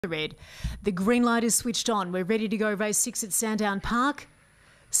red. The green light is switched on. We're ready to go race 6 at Sandown Park.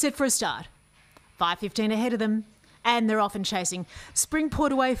 Set for a start. 5:15 ahead of them. And they're off and chasing.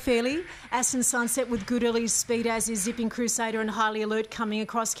 Springport away fairly. Aston Sunset with good early speed, as is Zipping Crusader and Highly Alert coming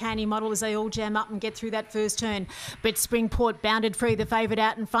across Candy Model as they all jam up and get through that first turn. But Springport bounded free. The favourite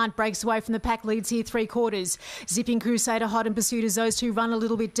out in front breaks away from the pack, leads here 3/4. Zipping Crusader hot in pursuit as those two run a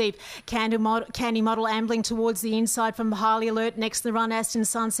little bit deep. Candy Model ambling towards the inside from Highly Alert. Next the run, Aston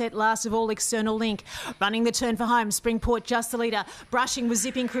Sunset. Last of all, External Link. Running the turn for home. Springport just the leader. Brushing with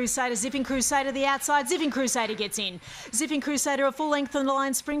Zipping Crusader. Zipping Crusader the outside. Zipping Crusader gets in. Zipping Crusader a full length on the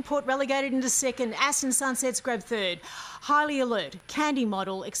line. Springport relegated into second. Aston Sunset's grabbed third. Highly Alert, Candy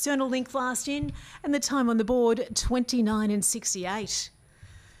Model, External Link last in, and the time on the board 29:68.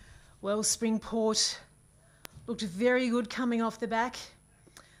 Well, Springport looked very good coming off the back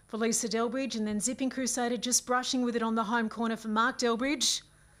for Lisa Delbridge, and then Zipping Crusader just brushing with it on the home corner for Mark Delbridge,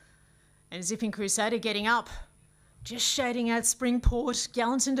 and Zipping Crusader getting up, just shading out Springport,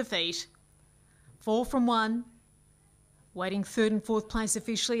 gallant in defeat. 4 from 1. Waiting third and fourth place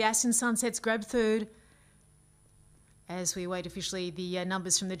officially. Aston Sunset's grabbed third. As we wait officially the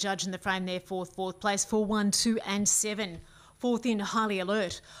numbers from the judge in the frame there. Fourth place. 4, 1, 2 and 7. Fourth in, Highly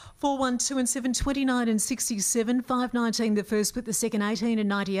Alert. 4, 1, 2 and 7, 29 and 67. 5:19 the first split, the second 18 and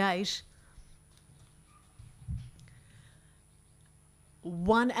 98.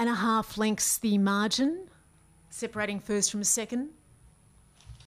 1.5 lengths the margin, separating first from second.